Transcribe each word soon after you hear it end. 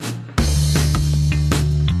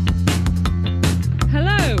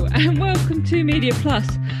to Media Plus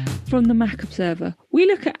from the Mac Observer. We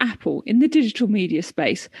look at Apple in the digital media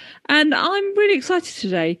space, and I'm really excited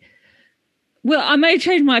today. Well, I may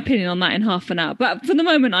change my opinion on that in half an hour, but for the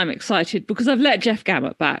moment I'm excited because I've let Jeff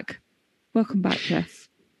Gamet back. Welcome back, Jeff.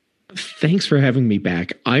 Thanks for having me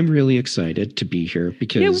back. I'm really excited to be here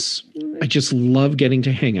because I just love getting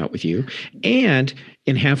to hang out with you. And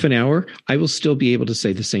in half an hour, I will still be able to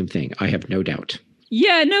say the same thing. I have no doubt.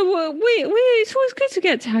 Yeah, no, it's always good to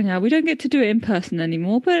get to hang out. We don't get to do it in person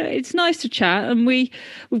anymore, but it's nice to chat, and we've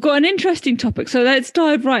got an interesting topic, so let's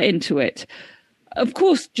dive right into it. Of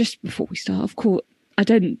course, just before we start, I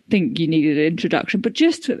don't think you needed an introduction, but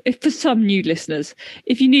just if for some new listeners,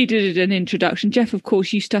 if you needed an introduction, Jeff, of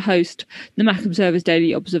course, used to host the Mac Observer's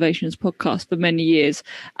Daily Observations podcast for many years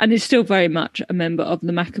and is still very much a member of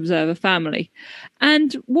the Mac Observer family.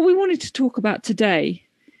 And what we wanted to talk about today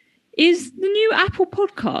is the new Apple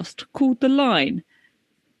podcast called The Line.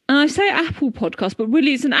 And I say Apple podcast, but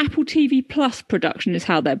really it's an Apple TV Plus production is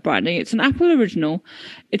how they're branding. It's an Apple original.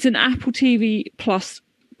 It's an Apple TV Plus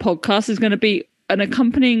podcast. There's going to be an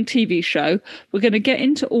accompanying TV show. We're going to get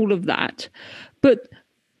into all of that. But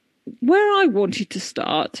where I wanted to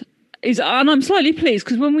start is, and I'm slightly pleased,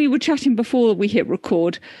 because when we were chatting before we hit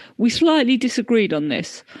record, we slightly disagreed on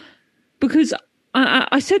this. Because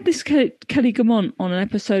I said this Kelly Guimont on an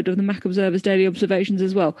episode of the Mac Observer's Daily Observations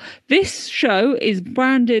as well. This show is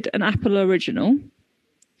branded an Apple original,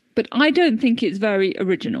 but I don't think it's very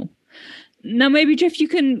original. Now, maybe, Jeff, you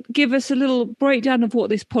can give us a little breakdown of what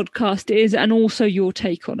this podcast is and also your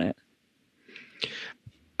take on it.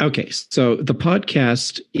 Okay, so the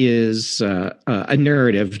podcast is a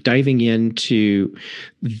narrative diving into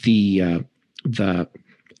the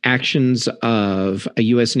actions of a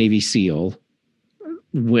U.S. Navy SEAL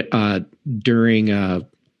during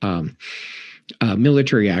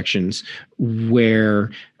military actions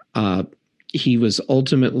where he was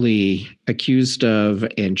ultimately accused of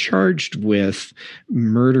and charged with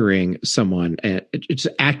murdering someone. It's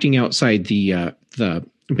acting outside the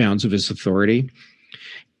bounds of his authority.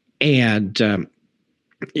 And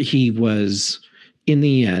he was, in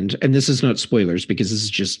the end, and this is not spoilers because this is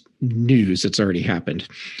just news, it's already happened.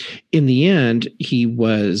 In the end, he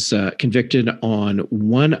was convicted on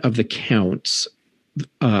one of the counts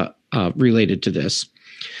related to this,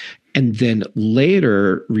 and then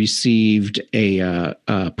later received a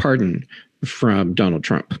pardon from Donald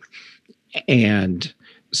Trump. And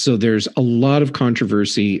so there's a lot of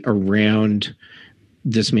controversy around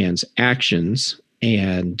this man's actions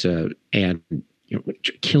and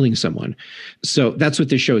killing someone. So that's what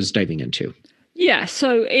this show is diving into. Yeah,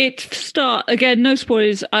 so again, no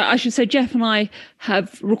spoilers. I should say Jeff and I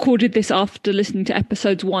have recorded this after listening to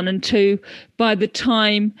episodes 1 and 2. By the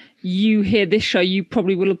time you hear this show, you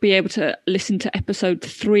probably will be able to listen to episode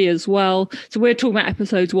 3 as well. So we're talking about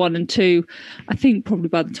episodes 1 and 2. I think probably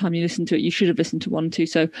by the time you listen to it, you should have listened to 1 and 2.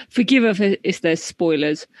 So forgive us if there's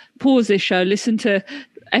spoilers. Pause this show, listen to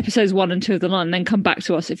episodes 1 and 2 of The Line, and then come back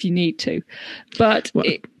to us if you need to. But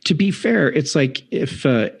to be fair, it's like if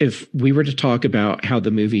we were to talk about how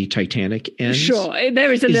the movie Titanic ends. Sure,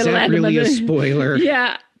 there is a little element. Is that really a spoiler?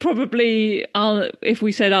 Yeah, probably. If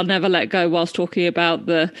we said I'll never let go whilst talking about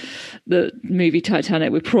the movie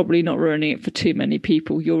Titanic, we're probably not ruining it for too many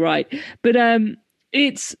people. You're right, but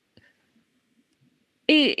it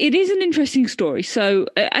is an interesting story. So,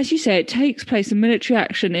 as you say, it takes place in military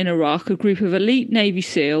action in Iraq, a group of elite Navy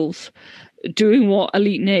SEALs doing what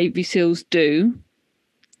elite Navy SEALs do.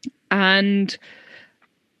 And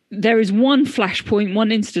there is one flashpoint, one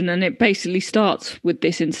incident, and it basically starts with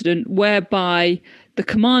this incident whereby the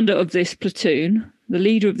commander of this platoon, the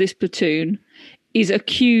leader of this platoon, is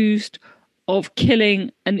accused of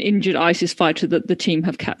killing an injured ISIS fighter that the team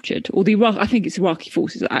have captured, or I think it's Iraqi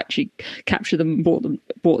forces that actually captured them and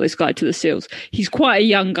brought this guy to the SEALs. He's quite a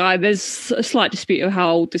young guy. There's a slight dispute of how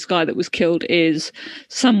old this guy that was killed is.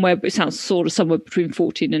 It sounds sort of somewhere between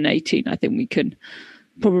 14 and 18. I think we can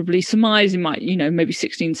probably surmise he might, maybe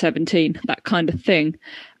 16, 17, that kind of thing.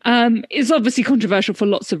 It's obviously controversial for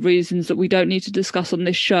lots of reasons that we don't need to discuss on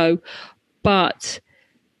this show, but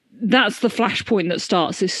that's the flashpoint that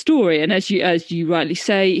starts this story. And as you rightly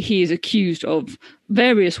say, he is accused of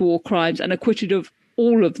various war crimes and acquitted of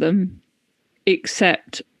all of them,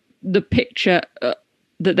 except the picture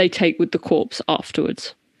that they take with the corpse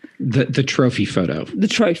afterwards. The trophy photo. The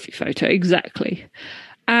trophy photo, exactly.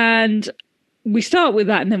 And we start with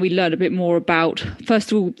that, and then we learn a bit more about,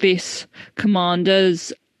 first of all, this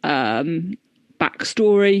commander's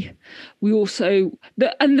backstory. We also,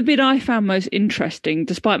 the bit I found most interesting,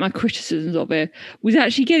 despite my criticisms of it, was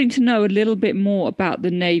actually getting to know a little bit more about the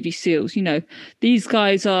Navy SEALs. You know, these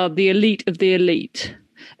guys are the elite of the elite.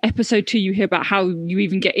 Episode 2, you hear about how you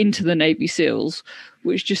even get into the Navy SEALs,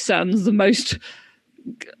 which just sounds the most...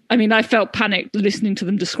 I mean, I felt panicked listening to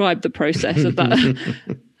them describe the process of that.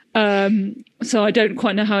 So I don't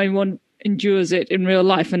quite know how anyone endures it in real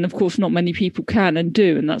life. And of course, not many people can and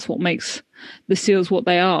do. And that's what makes the SEALs what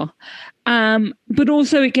they are. But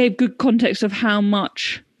also it gave good context of how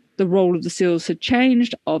much the role of the SEALs had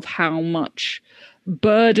changed, of how much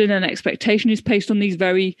burden and expectation is placed on these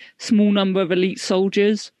very small number of elite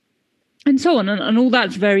soldiers and so on. And all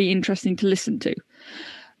that's very interesting to listen to.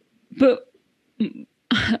 But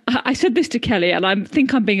I said this to Kelly, and I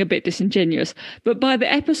think I'm being a bit disingenuous, but by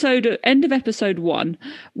the end of episode 1,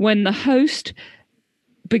 when the host,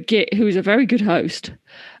 Birgitte, who is a very good host,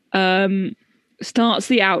 starts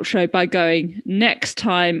the outro by going, "Next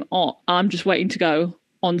time on, I'm just waiting to go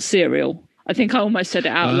on Serial." I think I almost said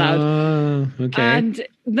it out loud. Okay. And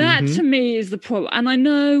that to me is the problem. And I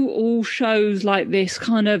know all shows like this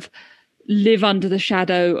kind of live under the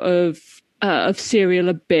shadow of Serial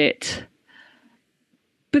a bit.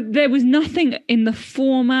 But there was nothing in the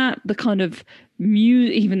format, the kind of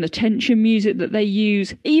music, even the tension music that they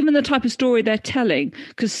use, even the type of story they're telling,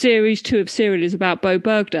 because series 2 of Serial is about Bo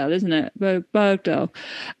Bergdahl, isn't it? Bo Bergdahl.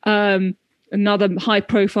 Another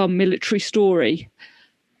high-profile military story.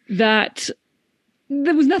 That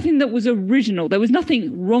there was nothing that was original. There was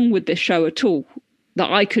nothing wrong with this show at all that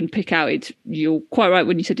I can pick out. You're quite right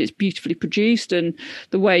when you said it's beautifully produced and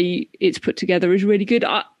the way it's put together is really good.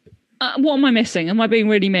 What am I missing? Am I being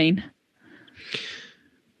really mean?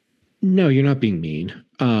 No, you're not being mean.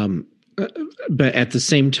 But at the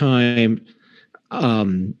same time,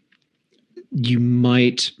 you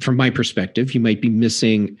might, from my perspective, you might be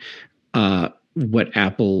missing what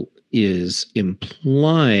Apple is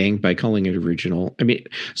implying by calling it original. I mean,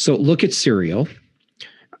 so look at Serial,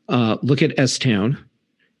 look at S-Town,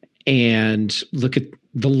 and look at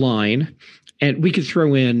The Line. And we could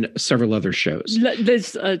throw in several other shows.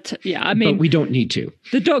 There's, I mean, but we don't need to.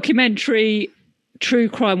 The documentary, true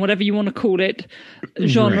crime, whatever you want to call it,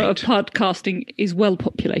 genre of podcasting is well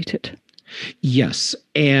populated. Yes,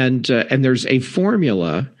 and there's a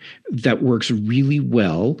formula that works really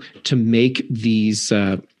well to make these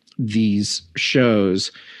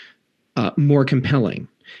shows more compelling.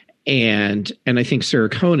 And I think Sarah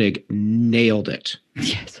Koenig nailed it.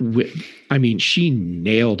 Yes. I mean, she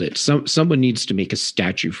nailed it. Someone needs to make a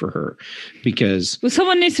statue for her because... Well,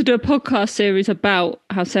 someone needs to do a podcast series about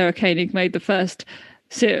how Sarah Koenig made the first,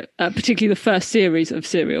 particularly the first series of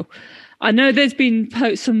Serial. I know there's been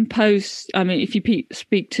some posts. I mean, if you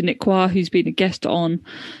speak to Nick Quah, who's been a guest on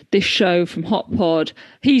this show from Hot Pod,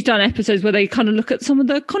 he's done episodes where they kind of look at some of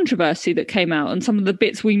the controversy that came out and some of the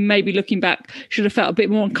bits we maybe looking back should have felt a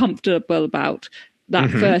bit more uncomfortable about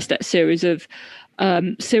that first series of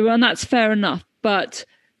Serial, and that's fair enough. But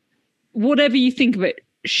whatever you think of it,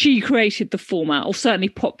 she created the format, or certainly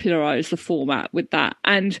popularized the format with that.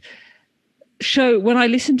 And when I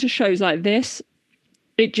listen to shows like this,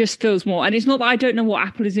 it just feels more, and it's not that I don't know what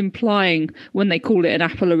Apple is implying when they call it an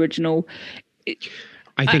Apple original.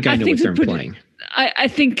 I think I know what they're implying. I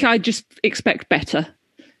think I just expect better,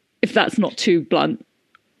 if that's not too blunt.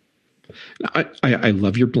 I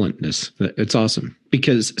love your bluntness. It's awesome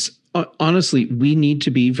because honestly, we need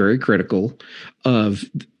to be very critical of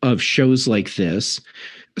shows like this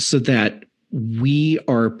so that we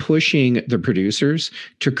are pushing the producers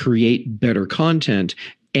to create better content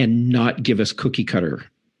and not give us cookie cutter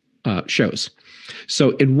shows.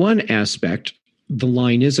 So in one aspect, The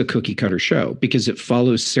Line is a cookie cutter show because it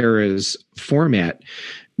follows Sarah's format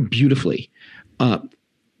beautifully.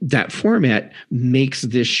 That format makes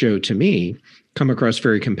this show, to me, come across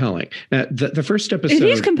very compelling. Now, the first episode... It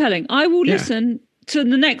is compelling. I will listen to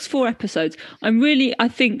the next 4 episodes. I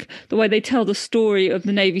think the way they tell the story of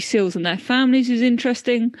the Navy SEALs and their families is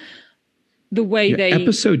interesting. The way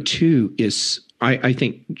Episode 2 is... I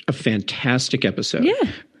think a fantastic episode. Yeah.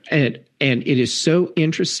 And it is so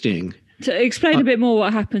interesting. To explain a bit more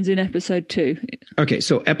what happens in episode 2. Okay,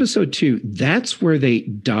 so episode 2, that's where they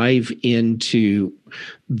dive into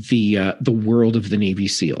the world of the Navy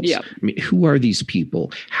SEALs. Yeah. I mean, who are these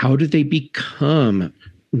people? How did they become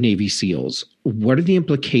Navy SEALs? What are the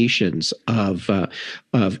implications of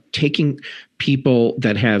taking people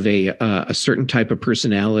that have a certain type of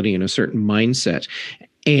personality and a certain mindset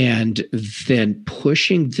and then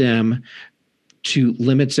pushing them to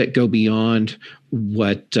limits that go beyond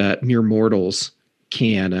what mere mortals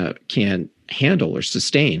can handle or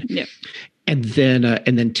sustain? Yeah. and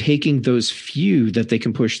then taking those few that they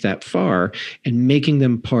can push that far and making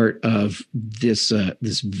them part of this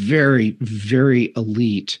very, very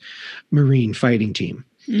elite Marine fighting team.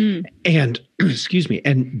 And excuse me,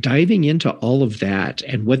 and diving into all of that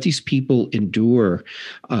and what these people endure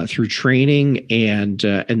through training and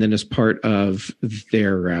then as part of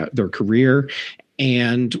their career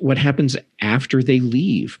and what happens after they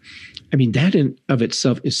leave. I mean, that in of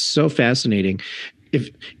itself is so fascinating.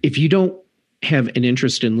 If you don't have an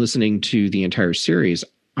interest in listening to the entire series,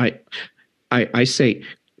 I say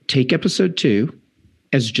take episode 2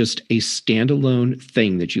 as just a standalone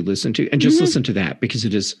thing that you listen to and just listen to that because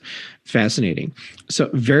it is fascinating. So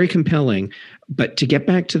very compelling. But to get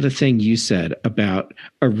back to the thing you said about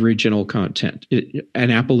original content,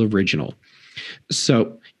 an Apple original.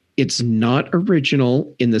 So it's not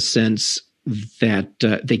original in the sense that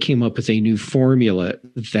they came up with a new formula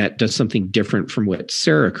that does something different from what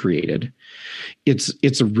Sarah created.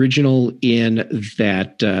 It's original in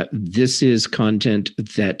that this is content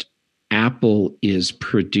that Apple is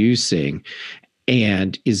producing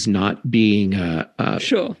and is not being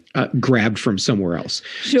grabbed from somewhere else.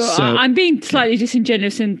 Sure. So, I'm being slightly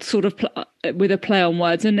disingenuous in sort of with a play on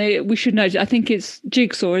words. And we should note, I think it's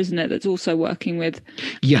Jigsaw, isn't it, that's also working with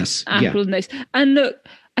Apple in this. And look,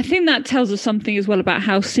 I think that tells us something as well about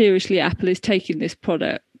how seriously Apple is taking this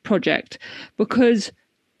project, because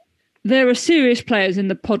there are serious players in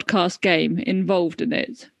the podcast game involved in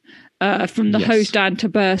it. From the host Dan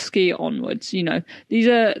Taberski onwards, you know, these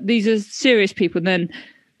are serious people. And then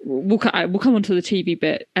we'll come on to the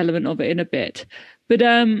TV element of it in a bit. But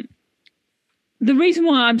the reason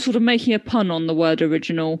why I'm sort of making a pun on the word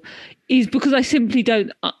original is because I simply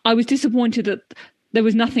don't. I was disappointed that there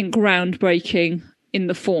was nothing groundbreaking in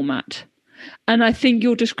the format. And I think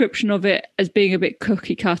your description of it as being a bit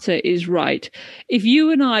cookie cutter is right. If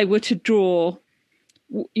you and I were to draw,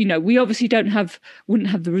 you know, we obviously wouldn't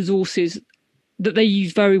have the resources that they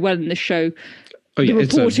use very well in the show. Oh yeah,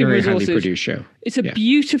 it's a very highly produced show. It's a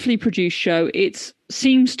beautifully produced show. It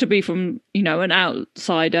seems to be, from, you know, an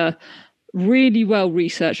outsider, really well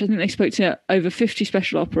researched. I think they spoke to over 50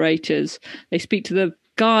 special operators. They speak to the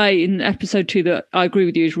guy in episode 2 that I agree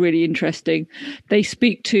with you is really interesting. They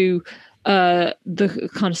speak to the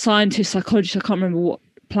kind of scientist, psychologist, I can't remember what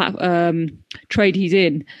trade he's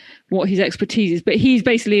in, what his expertise is, but he's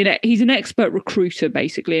basically he's an expert recruiter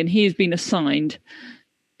basically, and he has been assigned.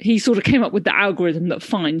 He sort of came up with the algorithm that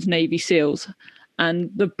finds Navy SEALs,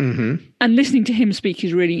 and and listening to him speak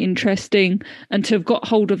is really interesting, and to have got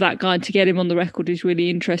hold of that guy and to get him on the record is really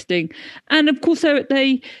interesting. And of course, there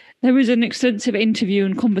is an extensive interview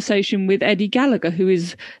and conversation with Eddie Gallagher, who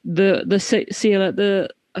is the SEAL at the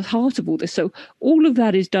heart of all this. So all of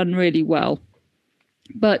that is done really well.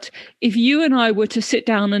 But if you and I were to sit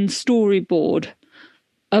down and storyboard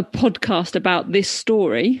a podcast about this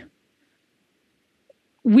story,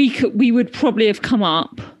 we would probably have come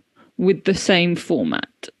up with the same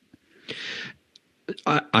format.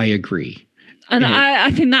 I agree. And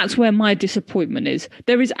I think that's where my disappointment is.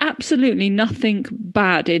 There is absolutely nothing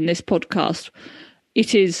bad in this podcast.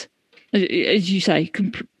 It is, as you say,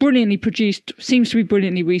 brilliantly produced, seems to be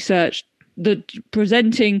brilliantly researched. The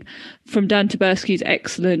presenting from Dan Taberski is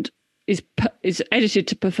excellent, is edited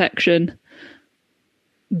to perfection,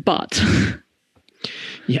 but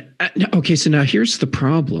yeah. Okay, so now here's the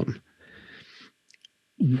problem.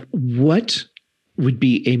 What would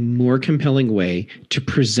be a more compelling way to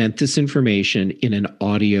present this information in an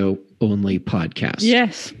audio only podcast?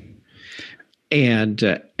 Yes. And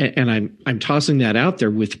I'm tossing that out there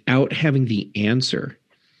without having the answer.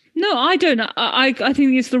 No, I don't. I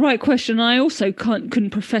think it's the right question. I also couldn't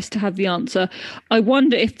profess to have the answer. I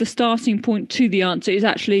wonder if the starting point to the answer is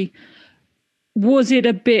actually, was it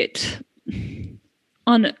a bit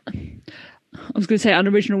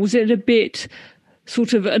unoriginal? Was it a bit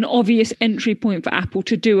sort of an obvious entry point for Apple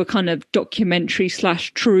to do a kind of documentary /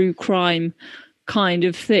 true crime kind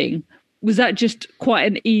of thing? Was that just quite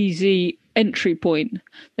an easy entry point?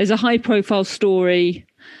 There's a high profile story.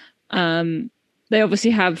 They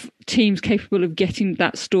obviously have teams capable of getting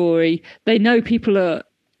that story. They know people are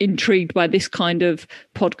intrigued by this kind of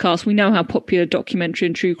podcast. We know how popular documentary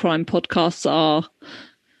and true crime podcasts are.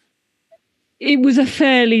 It was a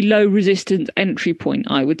fairly low resistance entry point,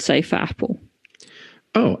 I would say, for Apple.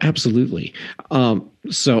 Oh, absolutely.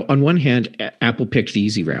 So on one hand, Apple picked the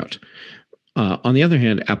easy route. On the other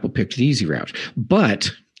hand, Apple picked the easy route.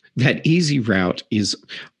 But that easy route is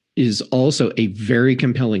also a very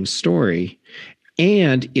compelling story.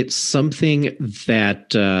 And it's something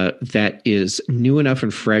that is new enough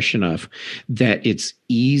and fresh enough that it's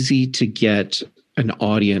easy to get an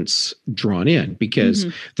audience drawn in because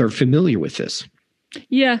they're familiar with this.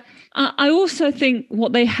 Yeah. I also think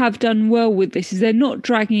what they have done well with this is they're not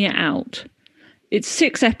dragging it out. It's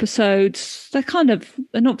 6 episodes. They're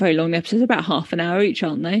not very long episodes, about half an hour each,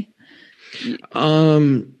 aren't they?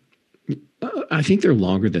 I think they're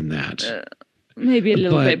longer than that. Maybe a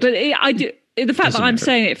little bit. But the fact that I'm matter.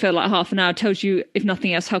 saying it felt like half an hour tells you, if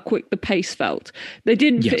nothing else, how quick the pace felt. It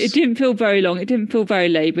didn't feel very long. It didn't feel very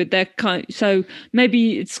laboured. So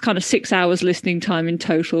maybe it's kind of 6 hours listening time in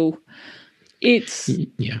total.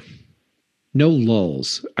 Yeah. No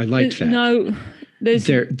lulls. I liked that. No,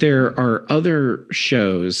 there are other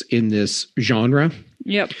shows in this genre.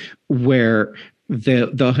 Yep. Where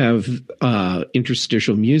they'll have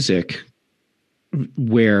interstitial music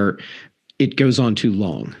where it goes on too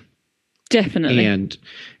long. Definitely. And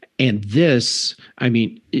this, I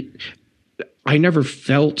mean, I never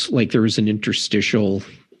felt like there was an interstitial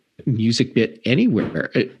music bit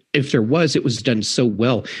anywhere. If there was, it was done so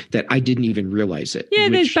well that I didn't even realize it. Yeah,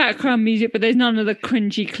 there's background music, but there's none of the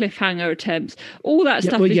cringy cliffhanger attempts. All that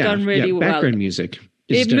stuff is done really well. Background music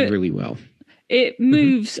is done really well. It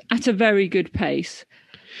moves at a very good pace.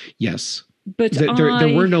 Yes. But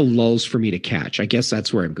there were no lulls for me to catch. I guess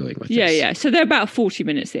that's where I'm going with this. Yeah. So they're about 40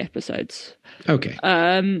 minutes, the episodes. Okay.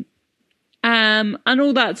 And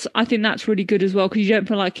all that's, I think that's really good as well, because you don't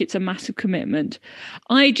feel like it's a massive commitment.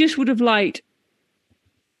 I just would have liked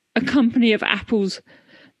a company of Apple's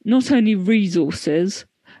not only resources,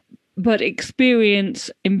 but experience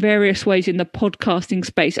in various ways in the podcasting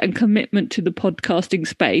space and commitment to the podcasting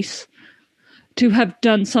space to have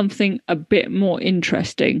done something a bit more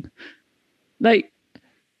interesting. Like,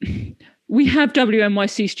 we have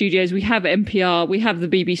WNYC Studios, we have NPR, we have the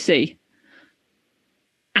BBC.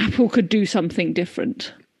 Apple could do something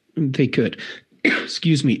different. They could.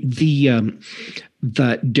 Excuse me. The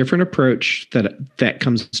different approach that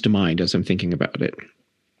comes to mind as I'm thinking about it,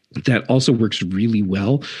 that also works really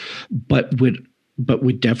well, but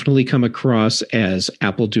would definitely come across as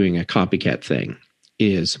Apple doing a copycat thing,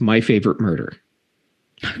 is My Favorite Murder.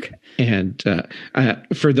 Okay. And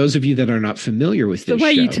for those of you that are not familiar with this show,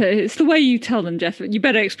 it's the way you tell them, Jeff. You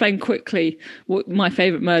better explain quickly what My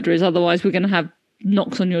Favorite Murder is, otherwise we're going to have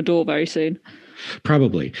knocks on your door very soon.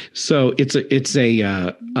 Probably. So it's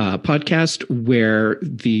a podcast where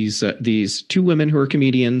these 2 women who are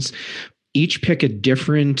comedians each pick a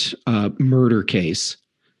different murder case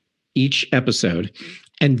each episode,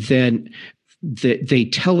 and then they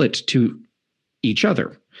tell it to each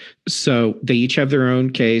other. So they each have their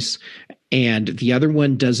own case, and the other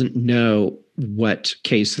one doesn't know what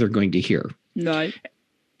case they're going to hear. Right.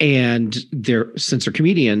 And since they're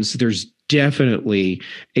comedians, there's definitely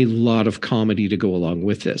a lot of comedy to go along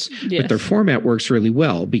with this. Yes. But their format works really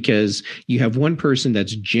well because you have one person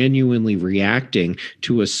that's genuinely reacting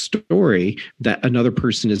to a story that another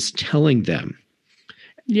person is telling them.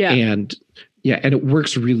 Yeah. And it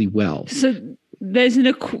works really well. So there's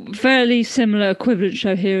a fairly similar equivalent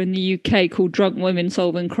show here in the UK called Drunk Women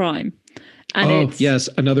Solving Crime. And yes,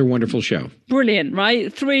 another wonderful show. Brilliant,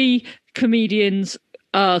 right? 3 comedians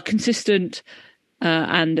are consistent.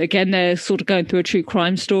 And again, they're sort of going through a true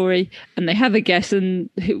crime story, and they have a guest,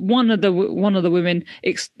 and one of the women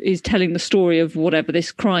is telling the story of whatever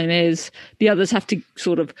this crime is. The others have to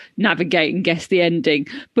sort of navigate and guess the ending,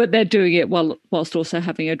 but they're doing it whilst also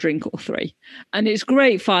having a drink or 3. And it's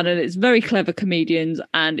great fun, and it's very clever comedians,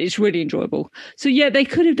 and it's really enjoyable. So yeah, they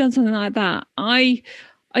could have done something like that. I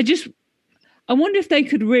wonder if they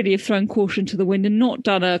could really have thrown caution to the wind and not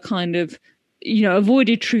done a kind of,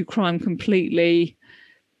 avoided true crime completely,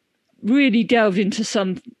 really delved into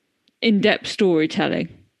some in-depth storytelling.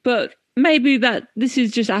 But maybe that this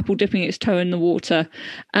is just Apple dipping its toe in the water,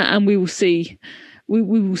 and we will see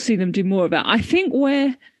them do more of it. I think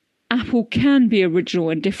where Apple can be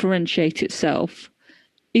original and differentiate itself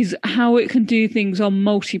is how it can do things on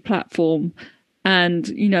multi-platform and,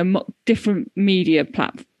 different media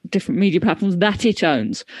platforms that it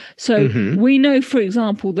owns. So we know, for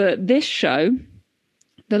example, that this show,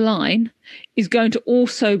 The Line, is going to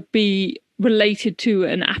also be related to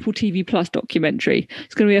an Apple TV Plus documentary.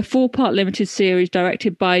 It's going to be a 4-part limited series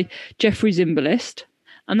directed by Jeffrey Zimbalist,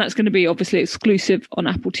 and that's going to be obviously exclusive on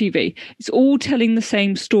Apple TV. It's all telling the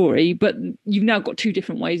same story, but you've now got 2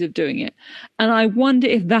 different ways of doing it. And I wonder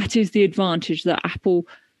if that is the advantage that Apple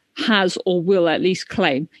has, or will at least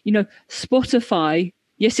claim. Spotify,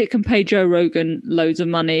 yes, it can pay Joe Rogan loads of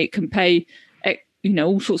money. It can pay,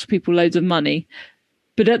 all sorts of people loads of money.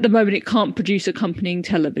 But at the moment, it can't produce accompanying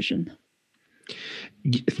television.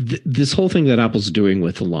 This whole thing that Apple's doing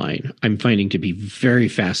with The Line, I'm finding to be very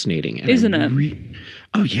fascinating. Isn't it?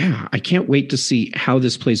 Oh yeah, I can't wait to see how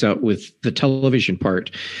this plays out with the television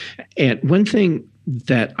part. And one thing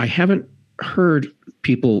that I haven't heard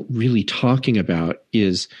people really talking about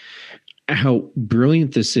is how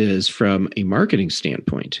brilliant this is from a marketing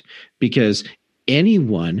standpoint, because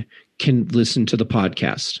anyone can listen to the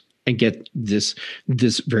podcast and get this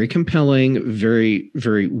very compelling, very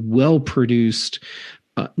well produced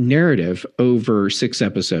narrative over 6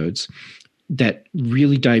 episodes that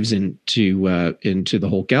really dives into the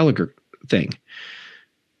whole Gallagher thing.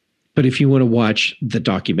 But if you want to watch the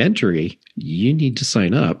documentary, you need to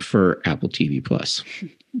sign up for Apple TV Plus.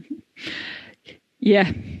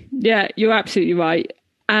 Yeah, you're absolutely right.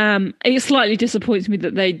 It slightly disappoints me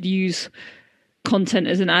that they'd use content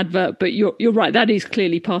as an advert, but you're right. That is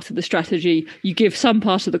clearly part of the strategy. You give some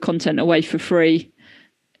part of the content away for free.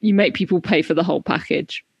 You make people pay for the whole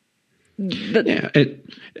package.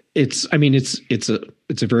 It's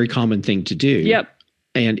a very common thing to do. Yep.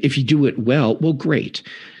 And if you do it well, great.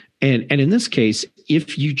 And in this case,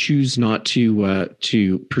 if you choose not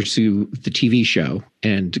to pursue the TV show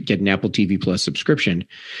and get an Apple TV Plus subscription,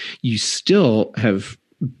 you still have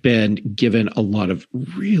been given a lot of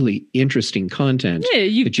really interesting content that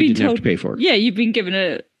you didn't have to pay for. Yeah, you've been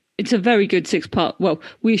given it's a very good 6-part. Well,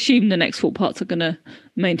 we assume the next 4 parts are going to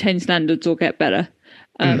maintain standards or get better.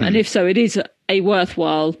 And if so, it is a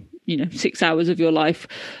worthwhile, 6 hours of your life,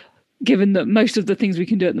 given that most of the things we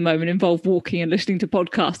can do at the moment involve walking and listening to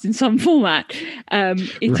podcasts in some format.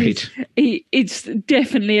 It's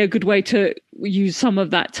definitely a good way to use some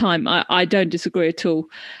of that time. I don't disagree at all.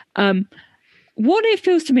 What it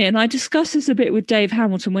feels to me, and I discussed this a bit with Dave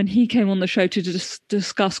Hamilton when he came on the show to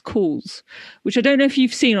discuss Calls, which I don't know if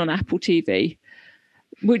you've seen on Apple TV,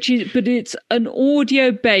 but it's an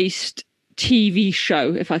audio-based TV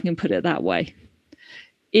show, if I can put it that way.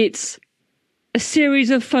 It's a series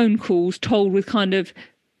of phone calls told with kind of,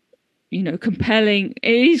 compelling.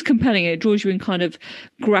 It is compelling. It draws you in kind of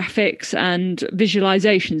graphics and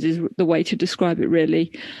visualizations is the way to describe it,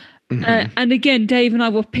 really. Mm-hmm. And again, Dave and I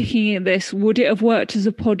were picking at this. Would it have worked as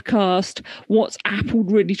a podcast? What's Apple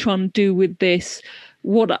really trying to do with this?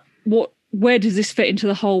 Where does this fit into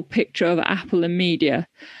the whole picture of Apple and media?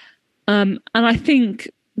 And I think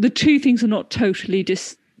the two things are not totally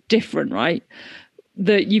different, right?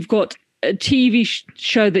 That you've got a TV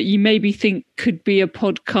show that you maybe think could be a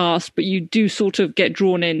podcast, but you do sort of get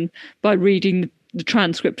drawn in by reading the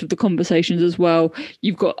transcript of the conversations as well.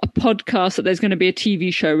 You've got a podcast that there's going to be a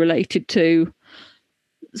TV show related to.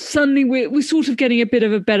 Suddenly we're sort of getting a bit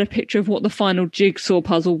of a better picture of what the final jigsaw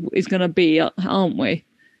puzzle is going to be, aren't we?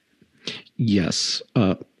 Yes.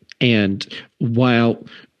 And while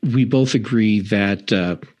we both agree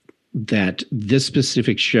that this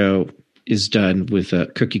specific show is done with a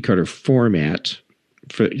cookie cutter format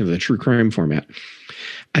for the true crime format,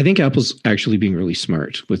 I think Apple's actually being really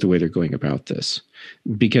smart with the way they're going about this,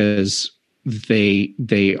 because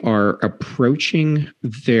they are approaching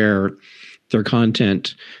their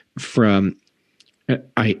content from,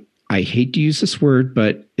 I hate to use this word,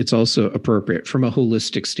 but it's also appropriate, from a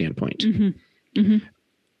holistic standpoint. Mm-hmm. Mm-hmm.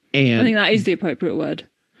 And I think that is the appropriate word.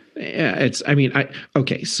 Yeah,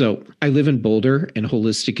 so I live in Boulder, and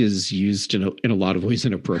holistic is used in a lot of ways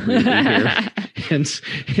inappropriately here.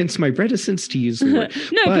 hence my reticence to use the word.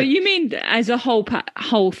 But you mean as a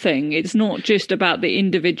whole thing. It's not just about the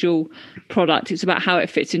individual product. It's about how it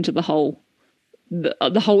fits into the whole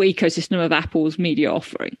ecosystem of Apple's media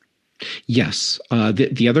offering. Yes.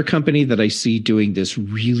 The other company that I see doing this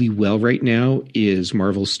really well right now is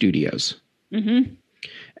Marvel Studios. Mm-hmm.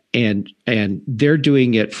 And they're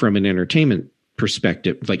doing it from an entertainment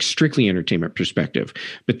perspective, like strictly entertainment perspective.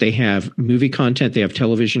 But they have movie content, they have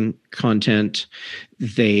television content,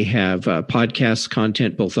 they have podcast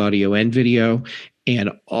content, both audio and video. And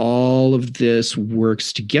all of this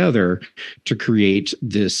works together to create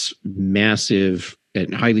this massive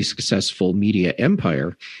and highly successful media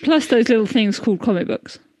empire. Plus those little things called comic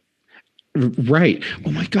books. Right.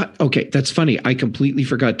 Oh my God. Okay. That's funny. I completely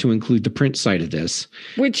forgot to include the print side of this.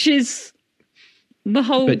 Which is the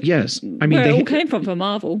whole. But yes, I mean, where it all came from for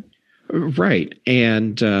Marvel. Right.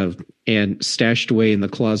 And stashed away in the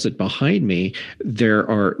closet behind me, there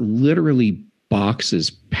are literally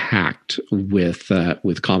boxes packed with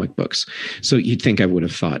comic books. So you'd think I would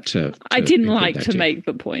have thought to I didn't like to make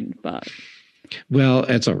the point, but. Well,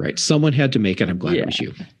 that's all right. Someone had to make it. I'm glad it was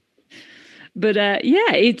you. But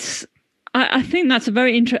it's. I think that's a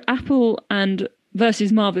very Apple and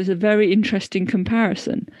versus Marvel is a very interesting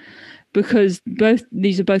comparison, because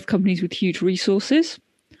these are both companies with huge resources.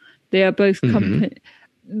 They are both companies.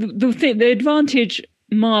 The advantage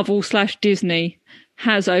Marvel / Disney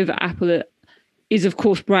has over Apple is, of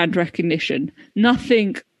course, brand recognition.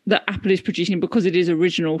 Nothing that Apple is producing, because it is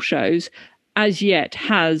original shows, as yet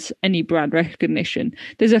has any brand recognition.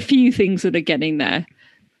 There's a few things that are getting there,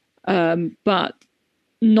 but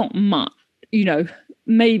not much. You know,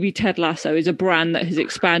 maybe Ted Lasso is a brand that has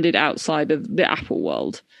expanded outside of the Apple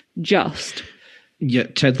world. Just. Yeah,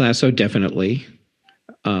 Ted Lasso, definitely.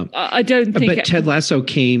 I don't think... But Ted Lasso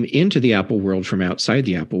came into the Apple world from outside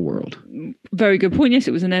the Apple world. Very good point. Yes,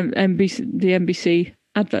 it was the NBC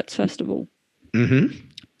Adverts Festival. Mm-hmm.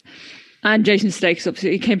 And Jason Sudeikis,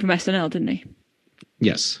 obviously, he came from SNL, didn't he?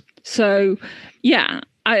 Yes. So, yeah,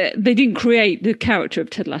 they didn't create the character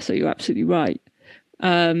of Ted Lasso. You're absolutely right.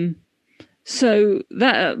 So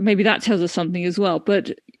that maybe that tells us something as well.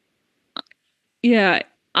 But yeah,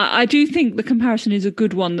 I do think the comparison is a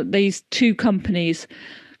good one, that these two companies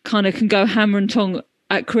kind of can go hammer and tong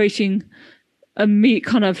at creating a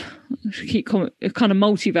kind of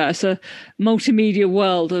multiverse, a multimedia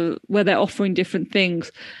world where they're offering different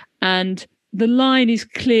things. And the line is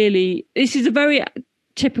clearly, this is a very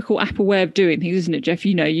typical Apple way of doing things, isn't it, Jeff?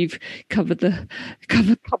 You know, you've covered the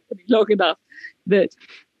company long enough that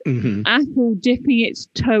Apple dipping its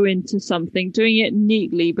toe into something, doing it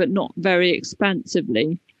neatly but not very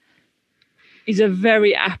expansively, is a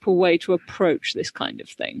very Apple way to approach this kind of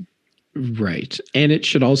thing. Right. And it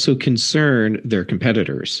should also concern their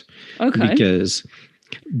competitors. Okay.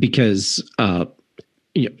 Because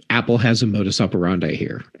Apple has a modus operandi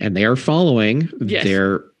here, and they are following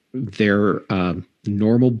their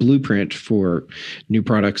normal blueprint for new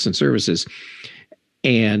products and services.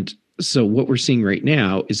 And so what we're seeing right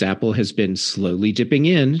now is Apple has been slowly dipping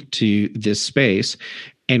into this space,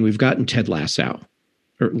 and we've gotten Ted Lasso,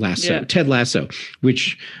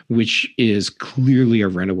 which is clearly a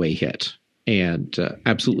runaway hit and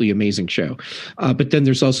absolutely amazing show. But then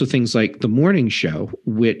there's also things like The Morning Show,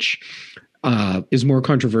 which is more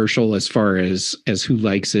controversial as far as who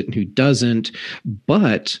likes it and who doesn't.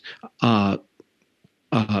 But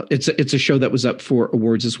it's a show that was up for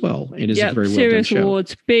awards as well, and is a very well done show.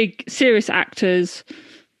 Awards, big serious actors.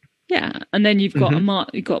 Yeah, and then you've got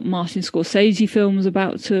you've got Martin Scorsese films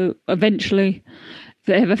about to eventually, if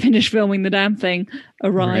they ever finish filming the damn thing,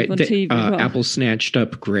 arrive on TV. Well. Apple snatched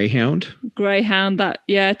up Greyhound.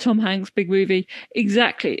 Tom Hanks, big movie,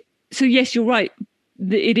 exactly. So yes, you're right.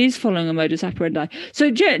 It is following a modus operandi. So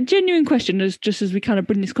genuine question, just as we kind of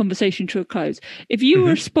bring this conversation to a close. If you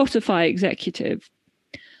were a Spotify executive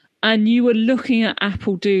and you were looking at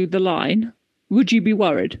Apple do the line, would you be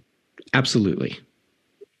worried? Absolutely.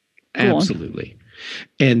 Absolutely.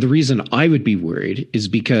 And the reason I would be worried is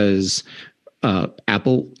because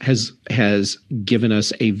Apple has given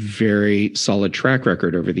us a very solid track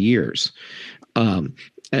record over the years. And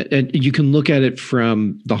you can look at it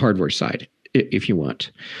from the hardware side if you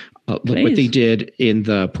want. Look what they did in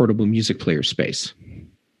the portable music player space.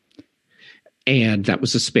 And that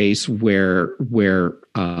was a space where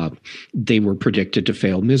they were predicted to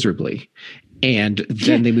fail miserably. And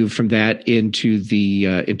then they moved from that into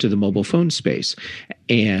the mobile phone space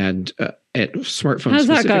and at smartphones. How's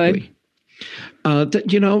specifically. That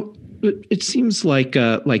going? It seems like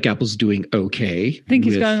Apple's doing okay. I think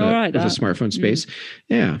it's going all right with the smartphone space.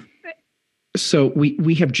 Yeah. So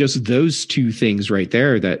we have just those two things right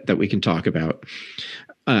there that we can talk about,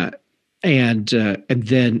 and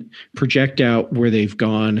then project out where they've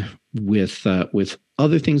gone with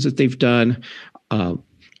other things that they've done. I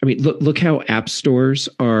mean, look how app stores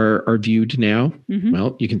are viewed now.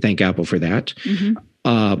 Well, you can thank Apple for that.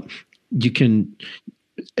 You can.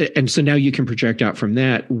 And so now you can project out from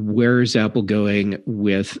that. Where is Apple going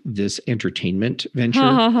with this entertainment venture?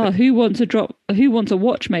 Who wants a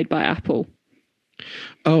watch made by Apple?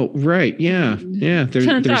 Oh, right. Yeah. Yeah. There's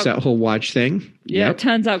that whole watch thing. Yeah. It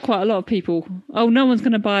turns out quite a lot of people. Oh, no one's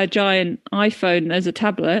going to buy a giant iPhone as a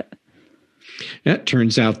tablet. Yeah. It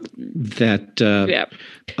turns out that.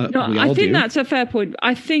 I think that's a fair point.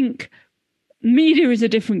 I think media is a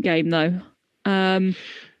different game, though.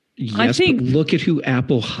 Yes, but look at who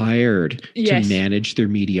Apple hired to manage their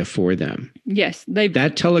media for them. Yes,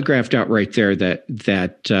 that telegraphed out right there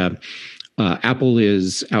that Apple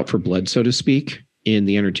is out for blood, so to speak, in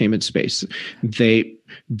the entertainment space.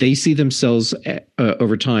 They see themselves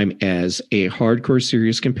over time as a hardcore,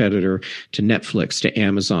 serious competitor to Netflix, to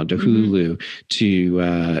Amazon, to Hulu,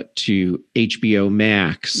 to HBO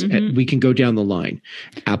Max. We can go down the line.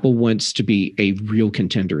 Apple wants to be a real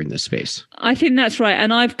contender in this space. I think that's right.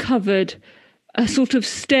 And I've covered a sort of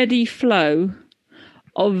steady flow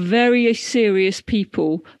of very serious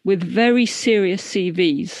people with very serious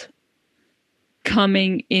CVs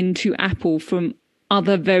coming into Apple from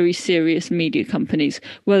other very serious media companies,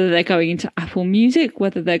 whether they're going into Apple Music,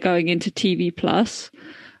 whether they're going into TV Plus.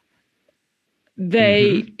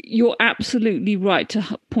 You're absolutely right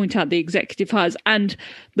to point out the executive hires. And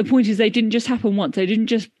the point is, they didn't just happen once. They didn't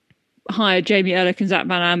just hire Jamie Ehrlich and Zach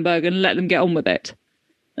Van Amberg and let them get on with it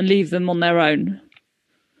and leave them on their own.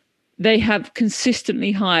 They have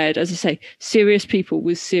consistently hired, as I say, serious people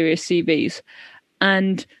with serious CVs.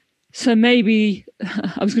 And so maybe,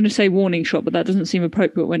 I was going to say warning shot, but that doesn't seem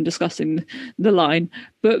appropriate when discussing the line.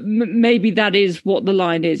 But maybe that is what the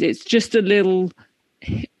line is. It's just a little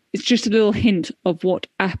hint of what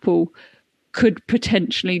Apple could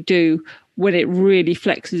potentially do when it really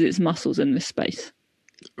flexes its muscles in this space.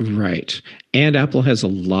 Right. And Apple has a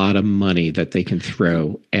lot of money that they can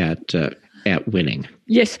throw at winning.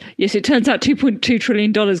 Yes, it turns out $2.2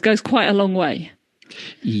 trillion goes quite a long way.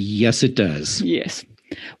 Yes, it does. Yes.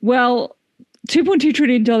 Well, $2.2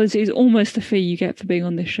 trillion is almost the fee you get for being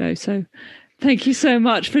on this show. So thank you so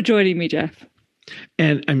much for joining me, Jeff.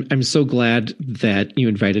 And I'm so glad that you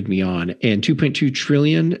invited me on. And 2.2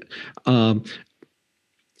 trillion,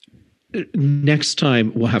 next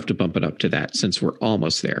time we'll have to bump it up to that since we're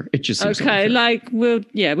almost there. It just seems okay.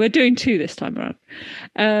 We're doing 2 this time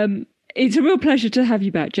around. It's a real pleasure to have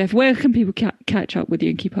you back, Jeff. Where can people catch up with you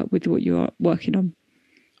and keep up with what you are working on?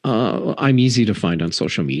 I'm easy to find on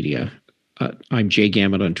social media. I'm Jay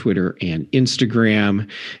Gamet on Twitter and Instagram.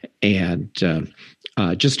 And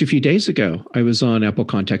just a few days ago, I was on Apple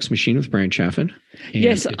Context Machine with Brian Chaffin.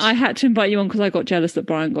 Yes, I had to invite you on because I got jealous that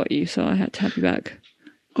Brian got you, so I had to have you back.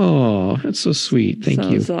 Oh, that's so sweet. Thank you.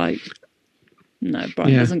 I was like, no,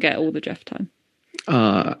 Brian doesn't get all the Jeff time.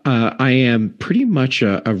 I am pretty much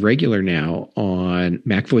a regular now on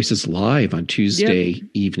Mac Voices Live on Tuesday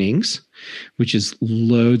evenings, which is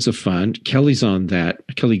loads of fun. Kelly's on that.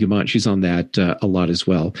 Kelly Gumont, she's on that a lot as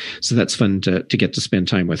well. So that's fun to get to spend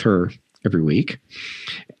time with her every week.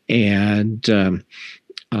 And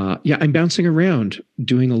I'm bouncing around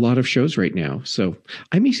doing a lot of shows right now. So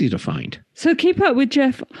I'm easy to find. So keep up with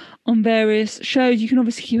Jeff on various shows. You can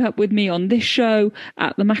obviously keep up with me on this show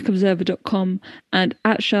at themacobserver.com and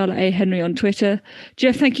at Charlotte A. Henry on Twitter.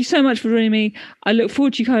 Jeff, thank you so much for joining me. I look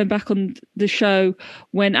forward to you coming back on the show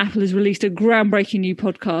when Apple has released a groundbreaking new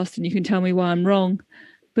podcast and you can tell me why I'm wrong.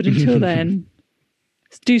 But until then,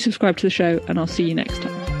 do subscribe to the show and I'll see you next time.